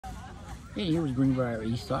Yeah, here was Greenbrier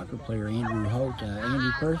East soccer player Andrew Holt. Andy,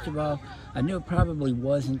 first of all, I know it probably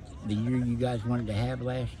wasn't the year you guys wanted to have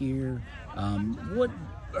last year. What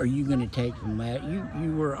are you going to take from that?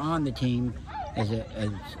 You were on the team as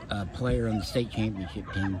a player on the state championship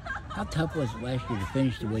team. How tough was it last year to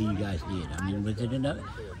finish the way you guys did? I mean,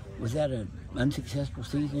 was that an unsuccessful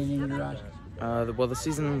season in your eyes? Well, the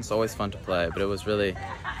season's always fun to play, but it was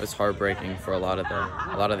heartbreaking for a lot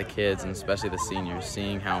of the kids, and especially the seniors,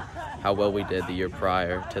 seeing how well we did the year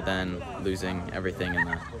prior to then losing everything in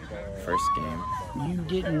the first game. You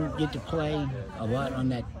didn't get to play a lot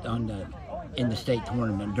in the state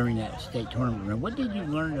tournament, during that state tournament run. What did you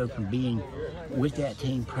learn though from being with that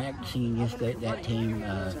team, practicing against that team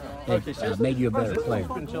that made you a better player?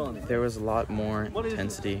 There was a lot more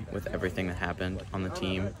intensity with everything that happened on the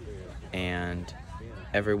team, and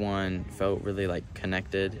everyone felt really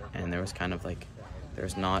connected, and there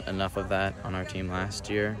was not enough of that on our team last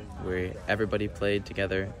year, where everybody played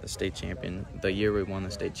together. The year we won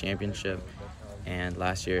the state championship, and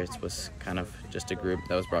last year it was kind of just a group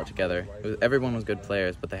that was brought together. Everyone was good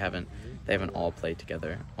players, but they haven't all played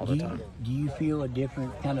together all the time. Do you feel a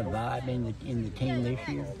different kind of vibe in the team this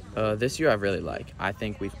year? This year I really like. I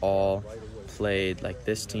think we've all played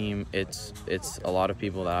this team. It's a lot of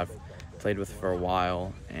people that I've played with for a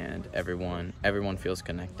while, and everyone feels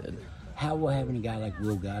connected. How will having a guy like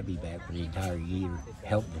Will Godby back for the entire year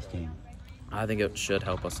help this team? I think it should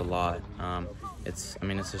help us a lot. It's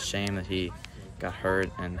a shame that he got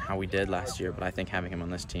hurt and how we did last year, but I think having him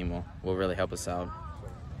on this team will really help us out.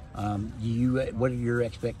 What are your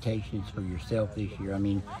expectations for yourself this year? I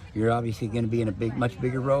mean, you're obviously going to be in a much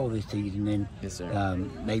bigger role this season than yes, sir.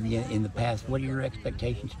 Maybe in the past. What are your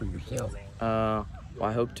expectations for yourself? Well,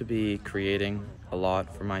 I hope to be creating a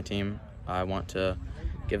lot for my team. I want to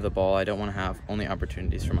give the ball. I don't want to have only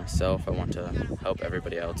opportunities for myself. I want to help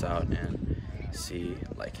everybody else out and see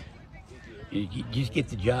You just get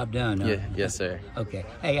the job done. Huh? Yeah, yes, sir. Okay.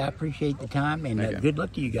 Hey, I appreciate the time, and good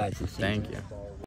luck to you guys this season. Thank you.